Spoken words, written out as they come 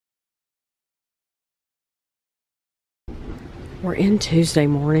We're in Tuesday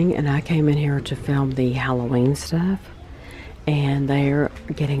morning, and I came in here to film the Halloween stuff, and they're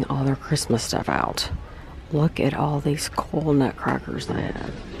getting all their Christmas stuff out. Look at all these cool nutcrackers they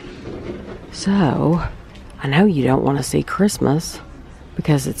have. So, I know you don't want to see Christmas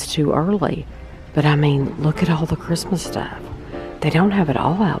because it's too early, but I mean, look at all the Christmas stuff. They don't have it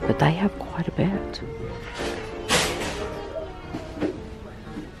all out, but they have quite a bit.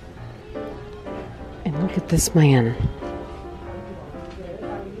 And look at this man.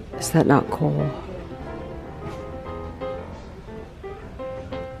 Is that not cool?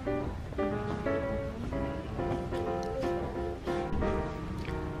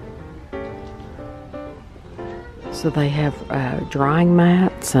 So they have drying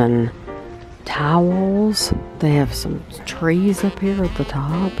mats and towels. They have some trees up here at the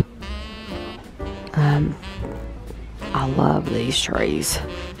top. I love these trees.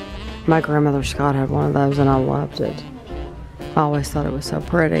 My grandmother Scott had one of those and I loved it. I always thought it was so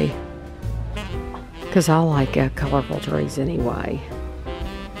pretty. Because I like colorful trees anyway.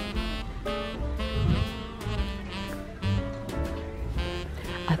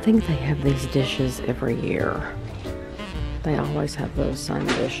 I think they have these dishes every year. They always have those same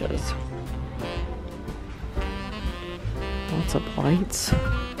dishes. Lots of plates.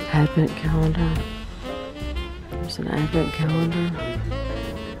 Advent calendar. There's an advent calendar.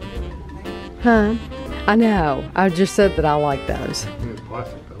 Huh? I know. I just said that I like those.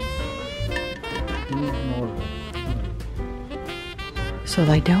 So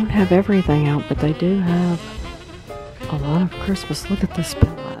they don't have everything out, but they do have a lot of Christmas. Look at this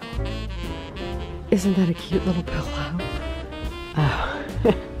pillow. Isn't that a cute little pillow? Oh.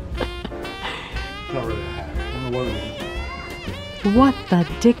 It's not really a hat. I don't know what it is. What the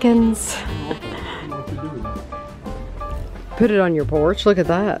dickens? Put it on your porch. Look at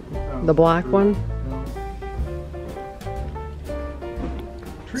that. The black one.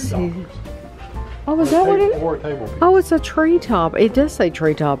 See. Oh, is that what it is? Or a table piece. Oh, it's a tree top. It does say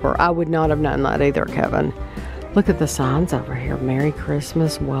tree topper. I would not have known that either, Kevin. Look at the signs over here. Merry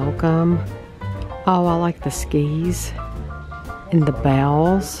Christmas, welcome. Oh, I like the skis and the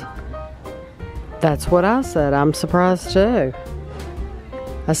bells. That's what I said. I'm surprised too.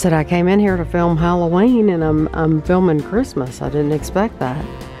 I said I came in here to film Halloween and I'm filming Christmas. I didn't expect that.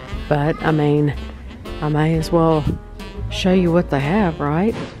 But, I mean, I may as well show you what they have,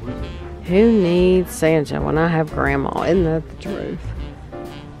 right? Who needs Santa when I have Grandma? Isn't that the truth?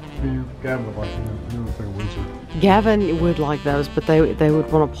 Gavin would like them. Gavin would like those, but they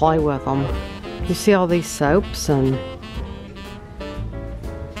would want to play with them. You see all these soaps and...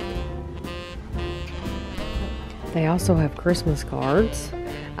 They also have Christmas cards.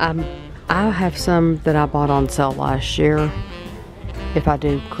 I have some that I bought on sale last year. If I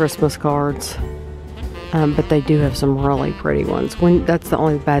do Christmas cards. But they do have some really pretty ones. That's the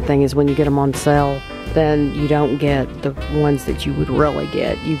only bad thing is when you get them on sale, then you don't get the ones that you would really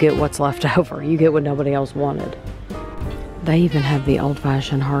get. You get what's left over. You get what nobody else wanted. They even have the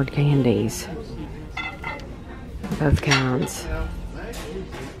old-fashioned hard candies. Both kinds.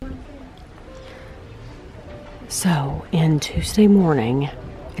 So, in Tuesday morning,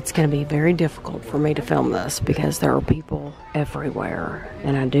 it's going to be very difficult for me to film this because there are people everywhere.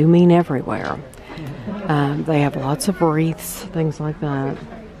 And I do mean everywhere. They have lots of wreaths, things like that.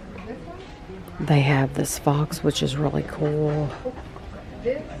 They have this fox, which is really cool.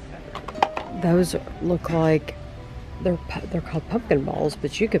 Those look like they're called pumpkin balls,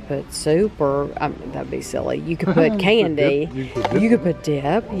 but you could put soup or that'd be silly. You could put candy. You could put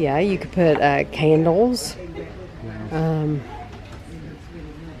dip. Yeah, you could put candles.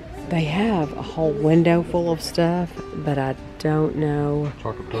 They have a whole window full of stuff, but I don't know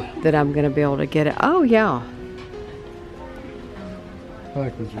that I'm going to be able to get it. Oh, yeah. I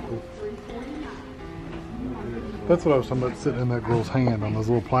think those are cool. That's what I was talking about, sitting in that girl's hand on those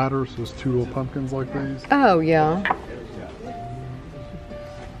little platters. Those two little pumpkins like these. Oh, yeah.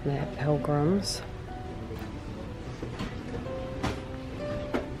 They have pilgrims.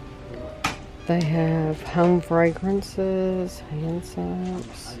 They have home fragrances, hand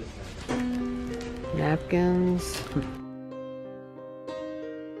soaps, napkins.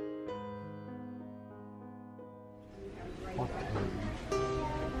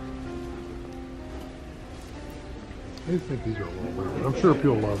 I think these are a little weird. I'm sure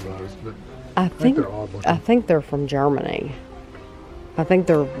people love those, but I think they're odd looking. I think they're from Germany. I think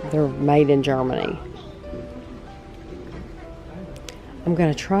they're made in Germany. I'm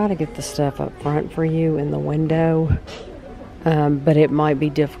going to try to get the stuff up front for you in the window, but it might be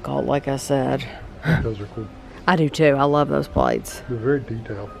difficult, like I said. I think those are cool. I do too. I love those plates. They're very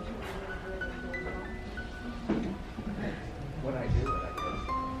detailed.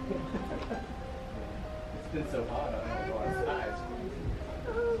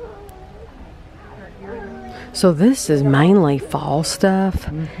 So this is mainly fall stuff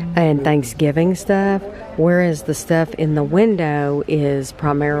and Thanksgiving stuff, whereas the stuff in the window is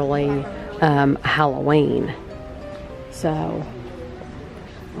primarily Halloween. So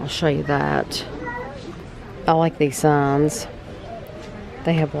I'll show you that. I like these signs.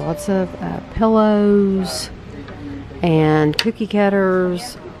 They have lots of pillows and cookie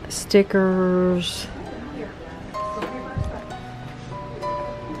cutters, stickers.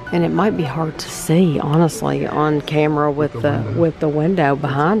 And it might be hard to see, honestly, on camera with the window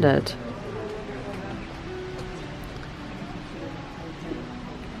behind it.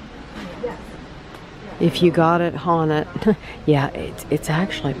 If you got it on it, yeah, it's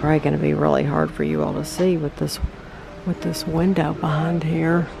actually probably going to be really hard for you all to see with this window behind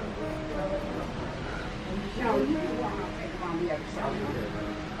here.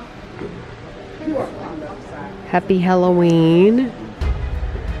 Happy Halloween.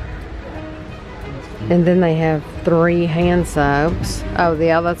 And then they have 3 hand soaps. Oh,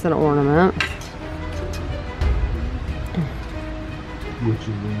 yeah, that's an ornament.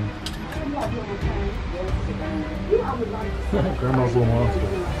 Grandma's little monster.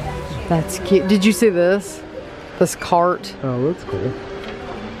 That's cute. Did you see this? This cart? Oh, that's cool.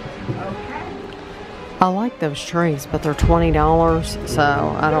 I like those trees, but they're $20, so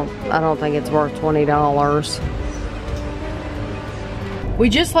I don't think it's worth $20. We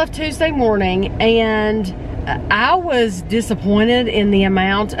just left Tuesday morning, and I was disappointed in the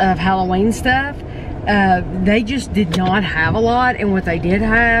amount of Halloween stuff. They just did not have a lot, and what they did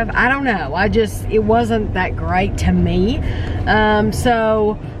have, I don't know. It wasn't that great to me.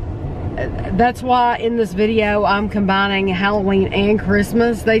 So that's why in this video I'm combining Halloween and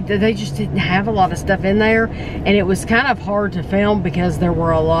Christmas. They just didn't have a lot of stuff in there, and it was kind of hard to film because there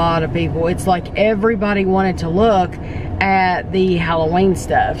were a lot of people. It's like everybody wanted to look at the Halloween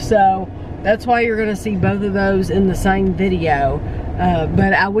stuff, so that's why you're gonna see both of those in the same video.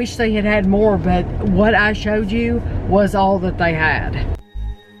 But I wish they had more, but what I showed you was all that they had.